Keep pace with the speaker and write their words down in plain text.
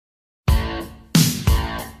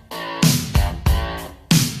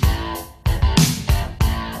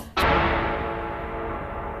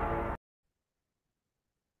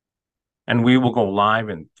And we will go live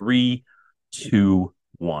in 3, 2,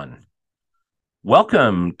 1.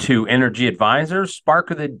 Welcome to Energy Advisors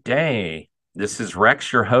Spark of the Day. This is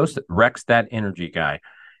Rex, your host, Rex, that energy guy.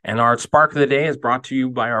 And our Spark of the Day is brought to you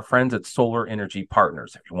by our friends at Solar Energy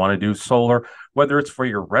Partners. If you want to do solar, whether it's for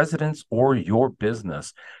your residence or your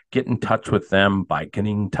business, get in touch with them by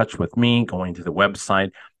getting in touch with me, going to the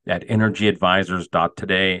website at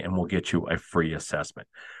energyadvisors.today, and we'll get you a free assessment.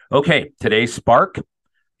 Okay, today's Spark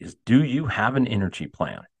is, do you have an energy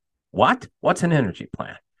plan? What's an energy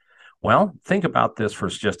plan? Well, think about this for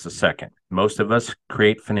just a second. Most of us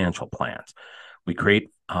create financial plans. We create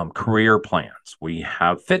career plans. We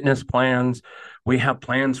have fitness plans. We have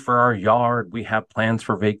plans for our yard. We have plans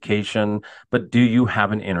for vacation. But do you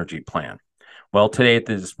have an energy plan? Well, today at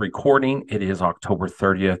this recording, it is October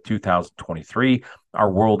 30th, 2023. Our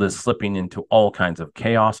world is slipping into all kinds of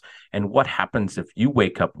chaos. And what happens if you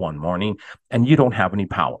wake up one morning and you don't have any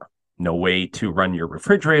power? No way to run your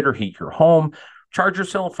refrigerator, heat your home, charge your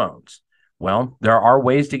cell phones. Well, there are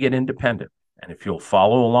ways to get independent. And if you'll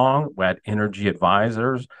follow along at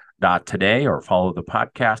energyadvisors.today or follow the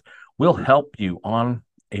podcast, we'll help you on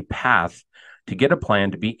a path to get a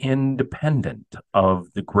plan to be independent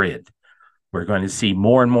of the grid. We're going to see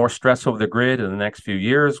more and more stress over the grid in the next few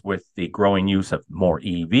years with the growing use of more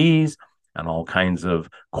EVs and all kinds of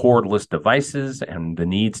cordless devices and the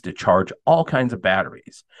needs to charge all kinds of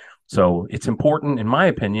batteries. So it's important, in my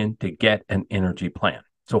opinion, to get an energy plan.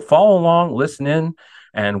 So follow along, listen in,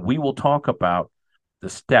 and we will talk about the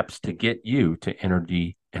steps to get you to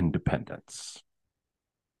energy independence.